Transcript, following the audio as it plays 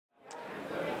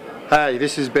Hi,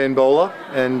 this is Ben Bowler,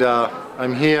 and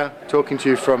I'm here talking to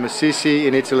you from Assisi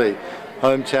in Italy,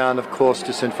 hometown of course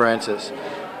to St. Francis,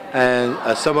 and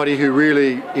somebody who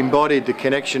really embodied the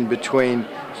connection between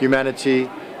humanity,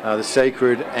 the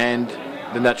sacred and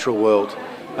the natural world.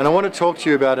 And I want to talk to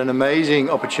you about an amazing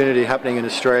opportunity happening in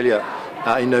Australia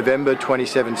in November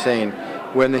 2017,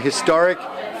 when the historic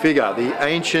figure, the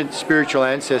ancient spiritual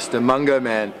ancestor Mungo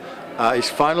Man, is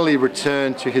finally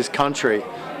returned to his country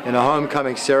in a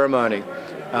homecoming ceremony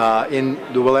in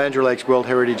the Willandra Lakes World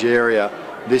Heritage Area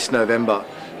this November.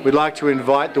 We'd like to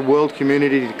invite the world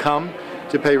community to come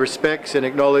to pay respects and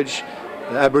acknowledge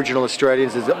the Aboriginal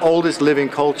Australians as the oldest living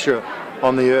culture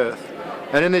on the earth.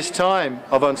 And in this time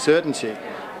of uncertainty,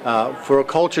 for a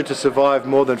culture to survive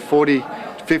more than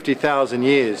 50,000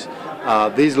 years,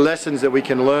 these lessons that we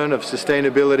can learn of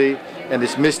sustainability and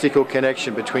this mystical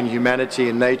connection between humanity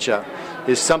and nature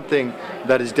is something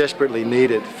that is desperately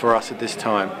needed for us at this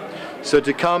time. So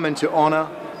to come and to honour,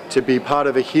 to be part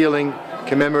of a healing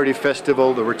commemorative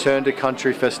festival, the Return to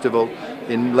Country Festival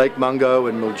in Lake Mungo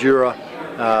and Mildura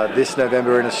this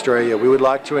November in Australia, we would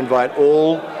like to invite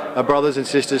all our brothers and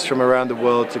sisters from around the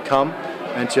world to come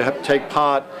and to take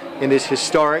part in this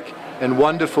historic and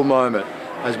wonderful moment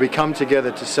as we come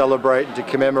together to celebrate and to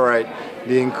commemorate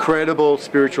the incredible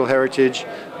spiritual heritage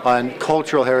and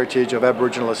cultural heritage of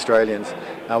Aboriginal Australians.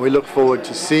 We look forward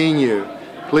to seeing you.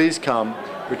 Please come,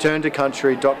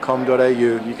 returntocountry.com.au,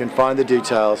 you can find the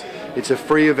details. It's a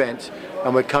free event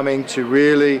and we're coming to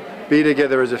really be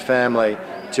together as a family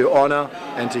to honour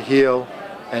and to heal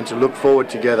and to look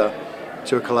forward together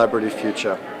to a collaborative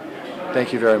future.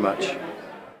 Thank you very much.